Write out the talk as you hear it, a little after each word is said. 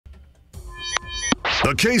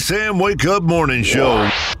The KSAM Wake Up Morning Show.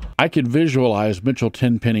 I could visualize Mitchell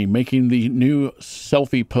Tenpenny making the new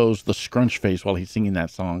selfie pose, the scrunch face, while he's singing that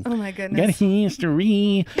song. Oh, my goodness. Got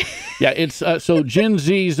history. Yeah, it's so Gen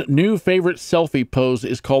Z's new favorite selfie pose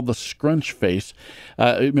is called the scrunch face.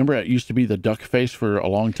 Remember, it used to be the duck face for a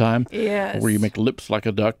long time? Yes. Where you make lips like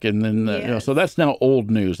a duck, and then, Yes. so that's now old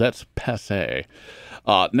news. That's passé.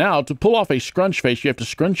 Now, to pull off a scrunch face, you have to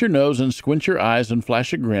scrunch your nose and squint your eyes and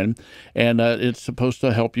flash a grin, and it's supposed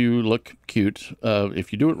to help you look cute.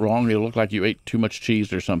 If you do it wrong, it'll look like you ate too much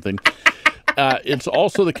cheese or something. It's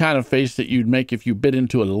also the kind of face that you'd make if you bit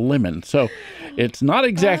into a lemon. So it's not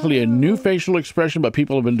exactly a new facial expression, but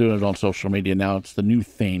people have been doing it on social media now. It's the new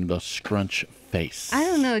thing, the scrunch face. I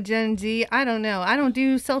don't know, Gen Z. I don't know. I don't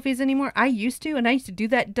do selfies anymore. I used to, and I used to do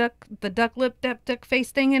that the duck lip, duck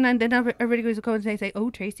face thing, and then everybody goes to go and say, "Oh,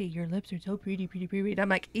 Tracy, your lips are so pretty, pretty, pretty." I'm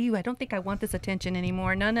like, ew, I don't think I want this attention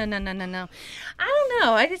anymore. No. I don't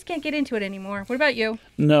know. I just can't get into it anymore. What about you?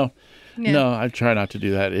 No, I try not to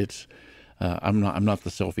do that. It's I'm not the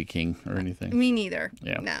selfie king or anything. Me neither.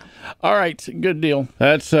 Yeah. No. All right, good deal.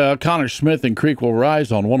 That's Connor Smith and Creek Will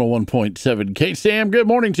Rise on 101.7 KSAM. Good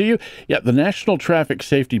morning to you. Yeah, the National Traffic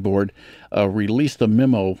Safety Board released a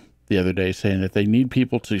memo the other day saying that they need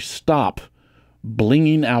people to stop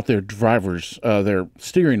blinging out their their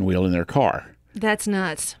steering wheel in their car. That's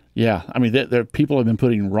nuts. Yeah, I mean, people have been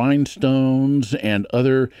putting rhinestones and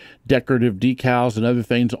other decorative decals and other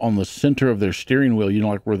things on the center of their steering wheel, you know,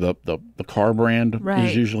 like where the car brand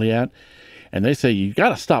is usually at. And they say you got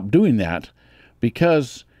to stop doing that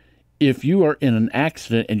because if you are in an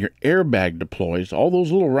accident and your airbag deploys, all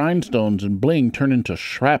those little rhinestones and bling turn into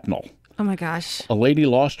shrapnel. Oh, my gosh. A lady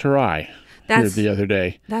lost her eye here the other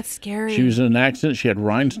day. That's scary. She was in an accident. She had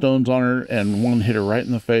rhinestones on her, and one hit her right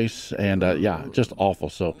in the face. And, just awful.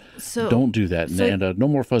 So don't do that. And no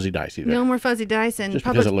more fuzzy dice either. No more fuzzy dice. And just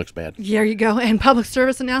because it looks bad. There you go. And public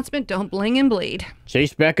service announcement, don't bling and bleed.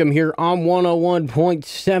 Chase Beckham here on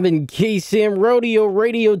 101.7 KSAM Rodeo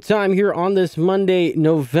Radio Time here on this Monday,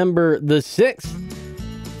 November the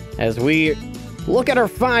 6th. As we look at our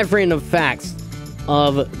 5 random facts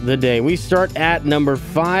of the day. We start at number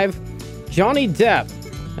 5. Johnny Depp,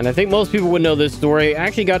 and I think most people would know this story,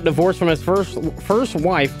 actually got divorced from his first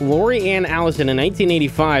wife, Lori Ann Allison, in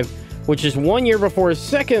 1985, which is 1 year before his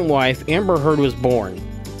second wife, Amber Heard, was born.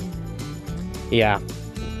 Yeah,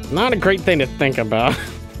 not a great thing to think about.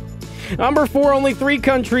 Number 4, only 3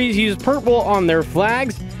 countries use purple on their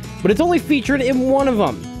flags, but it's only featured in one of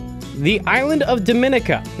them, the island of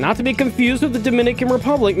Dominica, not to be confused with the Dominican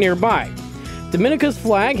Republic nearby. Dominica's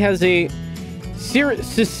flag has a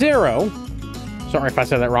Cicero, sorry if I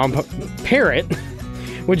said that wrong, parrot,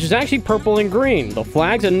 which is actually purple and green. The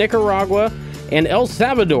flags of Nicaragua and El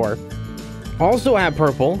Salvador also have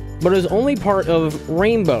purple, but is only part of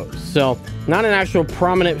rainbows, so not an actual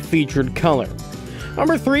prominent featured color.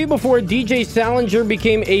 Number 3, before DJ Salinger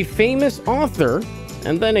became a famous author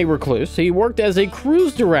and then a recluse, he worked as a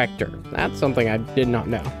cruise director. That's something I did not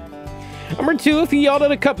know. Number 2, if he yelled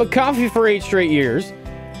at a cup of coffee for 8 straight years,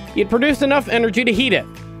 he'd produce enough energy to heat it.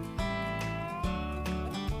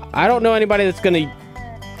 I don't know anybody that's going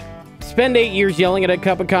to spend 8 years yelling at a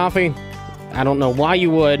cup of coffee. I don't know why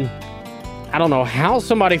you would. I don't know how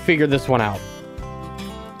somebody figured this one out.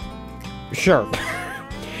 Sure.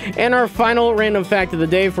 And our final random fact of the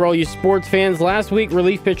day for all you sports fans. Last week,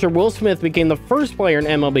 relief pitcher Will Smith became the first player in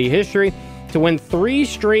MLB history to win 3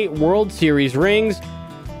 straight World Series rings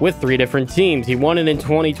with 3 different teams. He won it in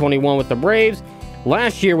 2021 with the Braves,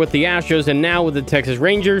 last year with the Astros, and now with the Texas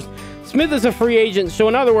Rangers. Smith is a free agent, so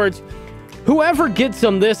in other words, whoever gets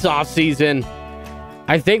him this offseason,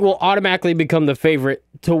 I think will automatically become the favorite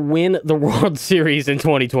to win the World Series in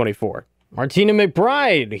 2024. Martina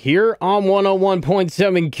McBride here on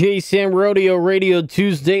 101.7 KSAM Rodeo Radio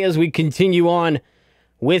Tuesday as we continue on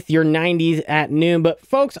with your 90s at noon. But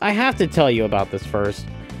folks, I have to tell you about this first.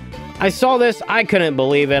 I saw this, I couldn't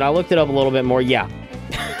believe it. I looked it up a little bit more. Yeah.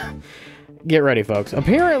 Get ready, folks.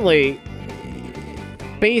 Apparently,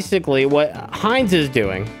 basically what Heinz is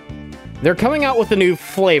doing, they're coming out with a new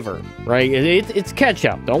flavor, right? It's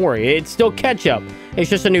ketchup. Don't worry. It's still ketchup. It's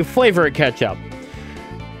just a new flavor of ketchup.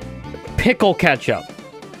 Pickle ketchup.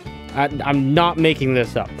 I'm not making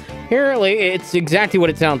this up. Apparently, it's exactly what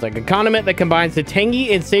it sounds like. A condiment that combines the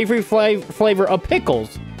tangy and savory flavor of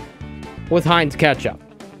pickles with Heinz ketchup.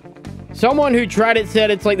 Someone who tried it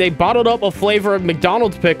said it's like they bottled up a flavor of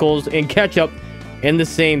McDonald's pickles and ketchup in the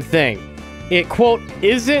same thing. It, quote,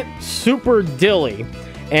 isn't super dilly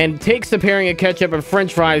and takes the pairing of ketchup and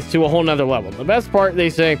french fries to a whole nother level. The best part, they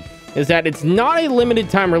say, is that it's not a limited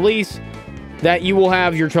time release, that you will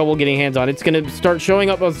have your trouble getting hands on. It's going to start showing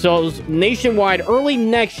up on shelves nationwide early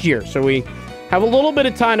next year, so we have a little bit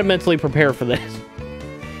of time to mentally prepare for this.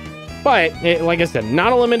 But, like I said,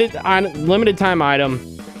 not a limited time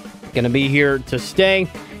item. Going to be here to stay.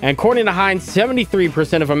 And according to Heinz,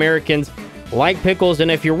 73% of Americans like pickles. And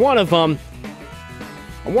if you're one of them,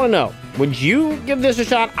 I want to know, would you give this a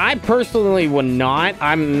shot? I personally would not.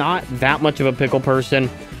 I'm not that much of a pickle person.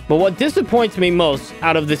 But what disappoints me most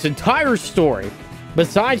out of this entire story,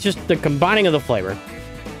 besides just the combining of the flavor,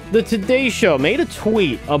 the Today Show made a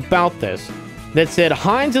tweet about this that said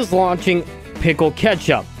Heinz is launching pickle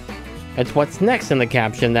ketchup. That's what's next in the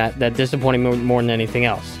caption that disappointed me more than anything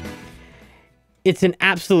else. It's an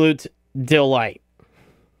absolute delight.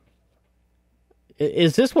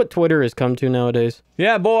 Is this what Twitter has come to nowadays?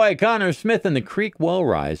 Yeah, boy, Connor Smith and the Creek will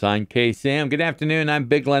rise on KSAM. Good afternoon, I'm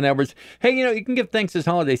Big Glenn Edwards. Hey, you can give thanks this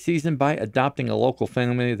holiday season by adopting a local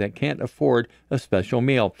family that can't afford a special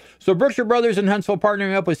meal. So Berkshire Brothers in Huntsville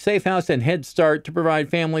partnering up with Safe House and Head Start to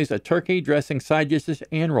provide families a turkey, dressing, side dishes,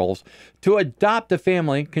 and rolls. To adopt a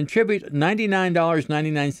family, contribute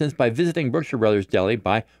 $99.99 by visiting Berkshire Brothers Deli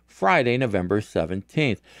by Friday, November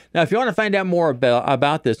 17th. Now, if you want to find out more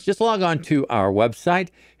about this, just log on to our website.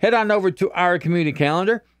 Head on over to our community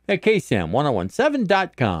calendar at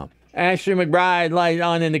KSAM1017.com. Ashley McBride, light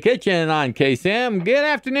on in the kitchen on KSAM. Good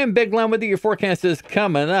afternoon, Big Glenn with you. Your forecast is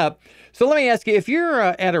coming up. So let me ask you, if you're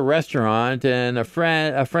at a restaurant and a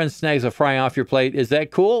friend snags a fry off your plate, is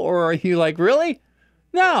that cool? Or are you like, really?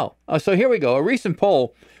 No. So here we go. A recent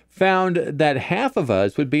poll found that half of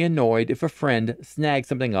us would be annoyed if a friend snagged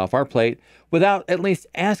something off our plate without at least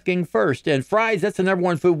asking first. And fries, that's the number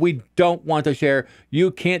one food we don't want to share.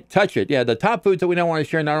 You can't touch it. Yeah, the top foods that we don't want to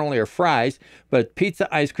share not only are fries, but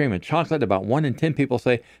pizza, ice cream, and chocolate. About 1 in 10 people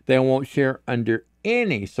say they won't share under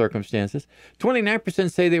any circumstances.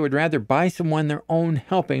 29% say they would rather buy someone their own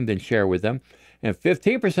helping than share with them. And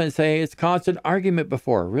 15% say it's caused an argument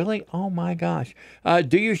before. Really? Oh my gosh.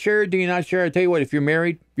 Do you share? Do you not share? I tell you what, if you're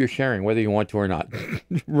married, you're sharing whether you want to or not.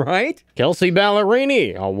 Right? Kelsey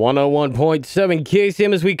Ballerini on 101.7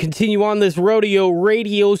 KSM as we continue on this Rodeo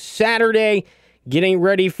Radio Saturday. Getting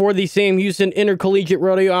ready for the Sam Houston Intercollegiate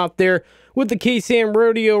Rodeo out there with the KSAM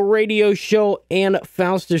Rodeo Radio Show and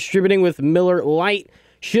Faust Distributing with Miller Lite.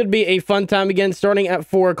 Should be a fun time again starting at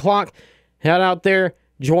 4 o'clock. Head out there.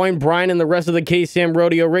 Join Brian and the rest of the KSAM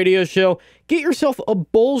Rodeo Radio Show. Get yourself a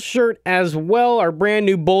Bull shirt as well, our brand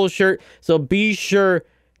new Bull shirt. So be sure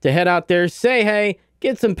to head out there, say hey,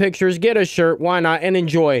 get some pictures, get a shirt, why not, and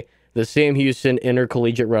enjoy the Sam Houston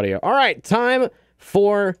Intercollegiate Rodeo. All right, time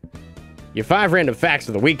for your 5 random facts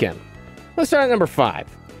of the weekend. Let's start at number 5.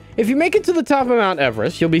 If you make it to the top of Mount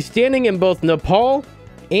Everest, you'll be standing in both Nepal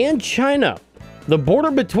and China. The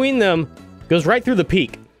border between them goes right through the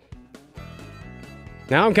peak.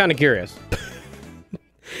 Now I'm kind of curious.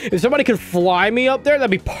 If somebody could fly me up there,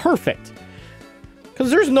 that'd be perfect.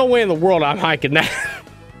 Because there's no way in the world I'm hiking that.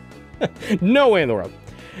 No way in the world.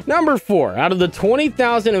 Number 4, out of the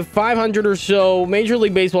 20,500 or so Major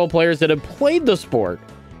League Baseball players that have played the sport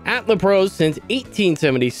at the pros since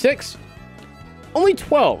 1876, only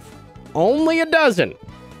 12, only a dozen,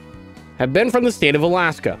 have been from the state of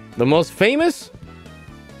Alaska. The most famous,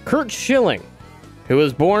 Curt Schilling, who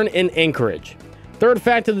was born in Anchorage. Third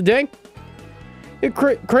fact of the day,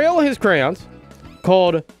 Crayola his crayons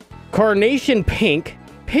called Carnation Pink,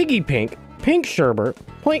 Piggy Pink, Pink Sherbet,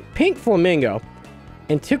 Pink Flamingo,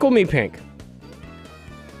 and Tickle Me Pink.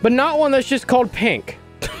 But not one that's just called pink.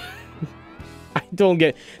 I don't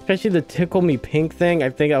get, especially the Tickle Me Pink thing.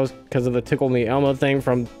 I think that was because of the Tickle Me Elmo thing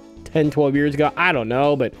from 10, 12 years ago. I don't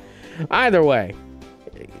know, but either way,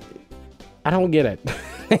 I don't get it.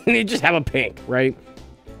 They just have a pink, right?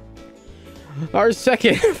 Our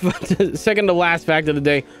second to last fact of the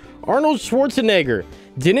day, Arnold Schwarzenegger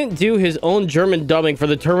didn't do his own German dubbing for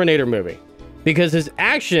the Terminator movie because his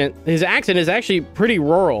accent is actually pretty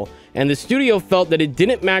rural, and the studio felt that it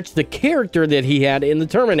didn't match the character that he had in the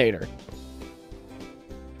Terminator.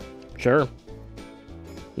 Sure.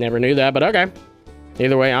 Never knew that, but okay.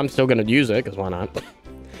 Either way, I'm still going to use it, because why not?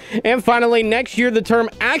 And finally, next year, the term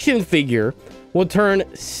action figure will turn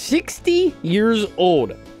 60 years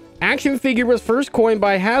old. Action figure was first coined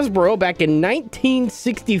by Hasbro back in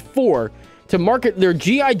 1964 to market their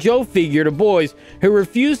G.I. Joe figure to boys who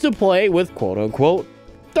refused to play with quote-unquote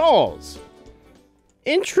dolls.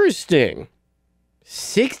 Interesting.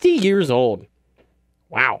 60 years old.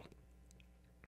 Wow.